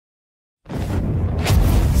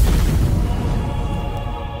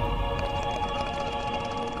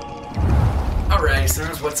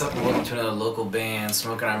Listeners, what's up and welcome to another local band,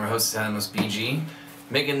 Smokeout. I'm your host, BG.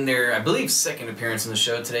 Making their, I believe, second appearance on the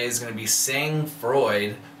show today is going to be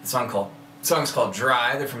Froid. The song's called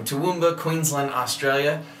Dry. They're from Toowoomba, Queensland,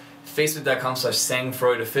 Australia.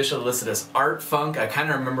 Facebook.com/SangFroidOfficial, listed as art funk. I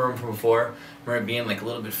kind of remember them from before. I remember being like a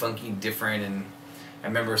little bit funky, different, and I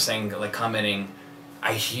remember saying, like, commenting,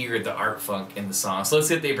 I hear the art funk in the song. So let's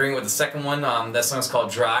see what they bring with the second one. That song's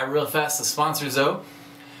called Dry. Real fast, the sponsors though.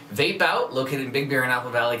 Vape Out, located in Big Bear in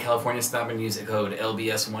Apple Valley, California. Stop and use the code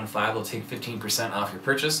LBS15. They'll take 15% off your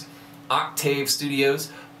purchase. Octave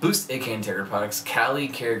Studios, Boost AK Integra Products, Cali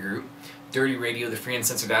Care Group, Dirty Radio, the free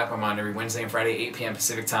uncensored app. I'm on every Wednesday and Friday, 8 p.m.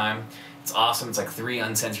 Pacific time. It's awesome. It's like 3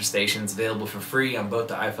 uncensored stations available for free on both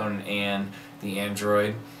the iPhone and the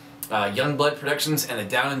Android. Youngblood Productions and the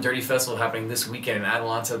Down and Dirty Festival happening this weekend in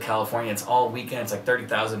Adelanto, California. It's all weekend. It's like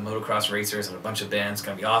 30,000 motocross racers and a bunch of bands. It's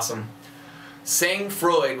going to be awesome.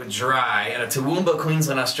 Froid with Dry out of Toowoomba,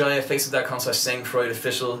 Queensland, Australia.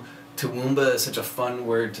 Facebook.com/SangFroidOfficial. Toowoomba is such a fun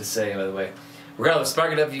word to say, by the way. Regardless,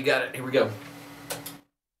 spark it up. You got it. Here we go.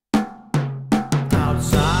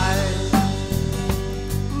 Outside,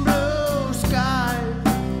 blue sky.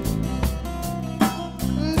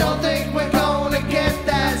 Don't think we're gonna get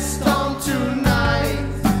that storm tonight.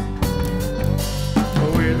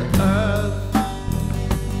 With earth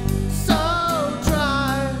so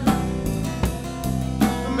dry,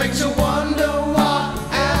 makes you wonder what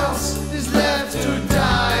else is left to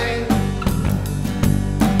die.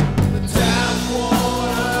 The tap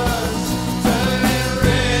water's turning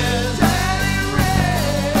red,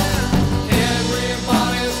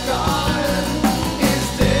 everybody's garden is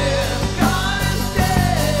dead,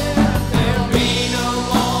 there'll be no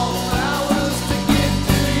more flowers to give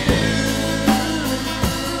to you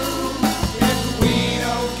if we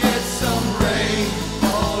don't get some rain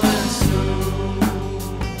falling soon.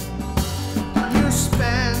 You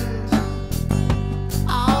spend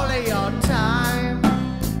all of your time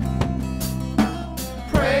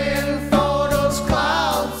praying for those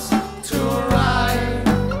clouds to arrive,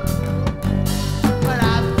 but I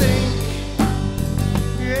think,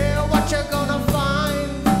 yeah, what you're gonna find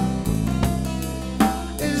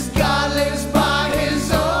is God lives by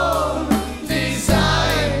His own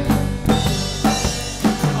design.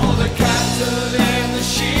 All the cattle and the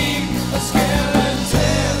sheep are skeletons,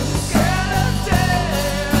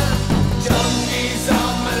 junkies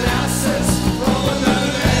of molasses roaming the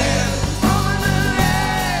land.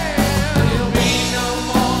 There'll be no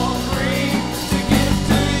more green to give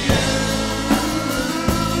to you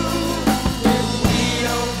if we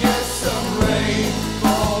don't get some rain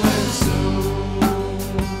falling soon.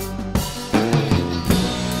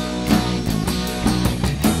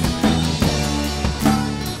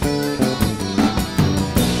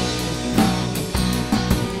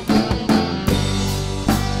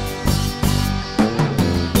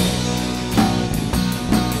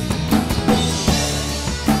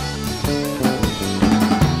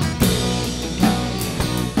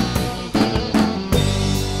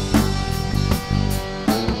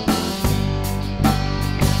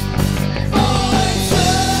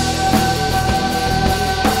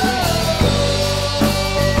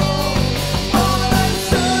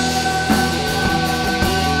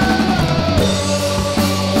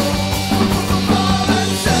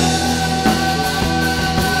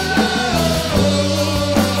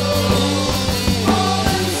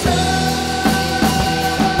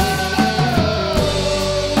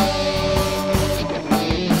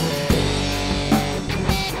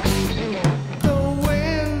 The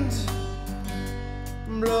wind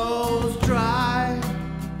blows dry,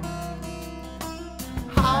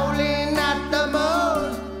 howling at the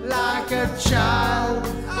moon like a child.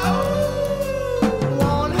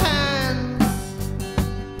 Warm hands,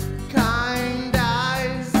 kind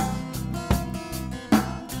eyes,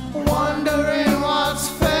 wondering what's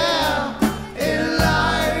fair in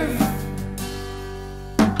life.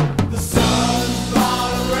 The sun's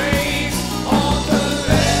about to raise on the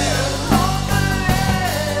land.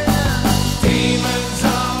 Demons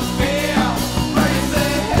of fear raise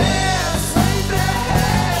their heads.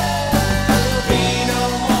 There'll be no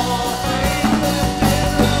more faith left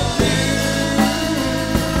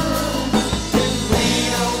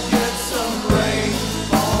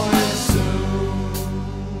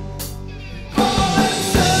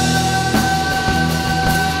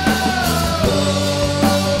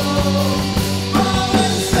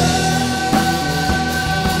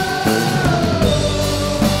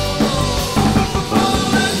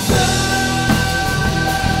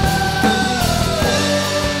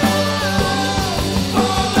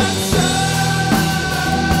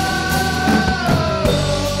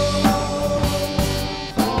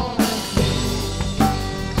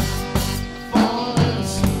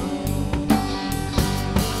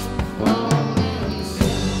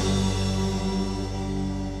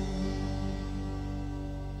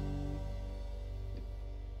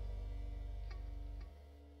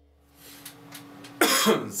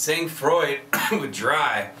Saying Froid with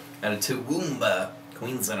Dry out of Toowoomba,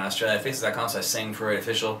 Queensland, Australia.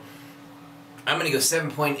 Facebook.com/SayingFroidOfficial. I'm gonna go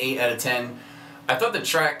 7.8 out of 10. I thought the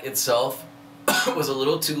track itself was a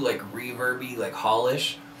little too like reverby, like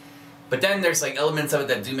hallish. But then there's like elements of it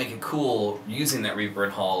that do make it cool using that reverb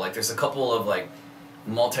and hall. Like there's a couple of like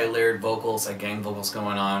multi-layered vocals, like gang vocals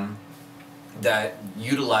going on that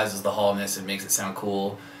utilizes the hallness and makes it sound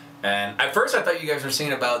cool. And at first I thought you guys were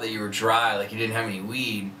singing about that you were dry, like you didn't have any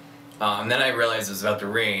weed. And then I realized it was about the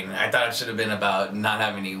rain. I thought it should have been about not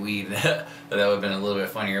having any weed. That would have been a little bit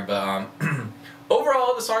funnier. But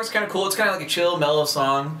overall, the song's kind of cool. It's kind of like a chill, mellow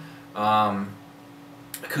song.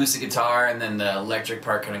 Acoustic guitar, and then the electric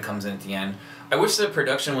part kind of comes in at the end. I wish the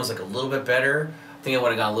production was like a little bit better. I think I would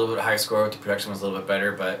have got a little bit higher score if the production was a little bit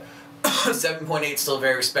better, but 7.8 still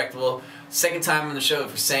very respectable. Second time on the show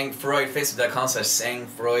for Saying Froid.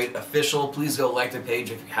 Facebook.com/SayingFroidOfficial. Please go like the page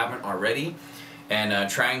if you haven't already. And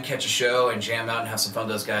try and catch a show and jam out and have some fun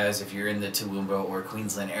with those guys if you're in the Toowoomba or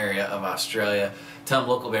Queensland area of Australia. Tell them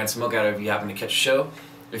local band Smokeout if you happen to catch a show.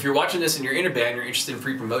 If you're watching this and you're in a band, you're interested in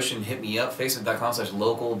free promotion, hit me up.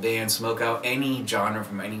 Facebook.com/localbandsmokeout. Any genre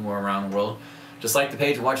from anywhere around the world. Just like the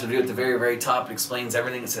page and watch the video at the very, very top. It explains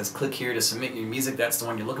everything. It says click here to submit your music. That's the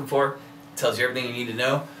one you're looking for. It tells you everything you need to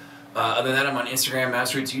know. Other than that, I'm on Instagram,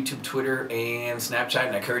 Masterroots, YouTube, Twitter, and Snapchat.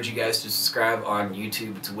 And I encourage you guys to subscribe on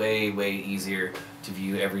YouTube. It's way, way easier to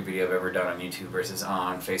view every video I've ever done on YouTube versus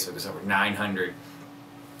on Facebook. There's over 900.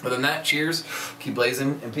 Other than that, cheers, keep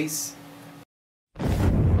blazing, and peace.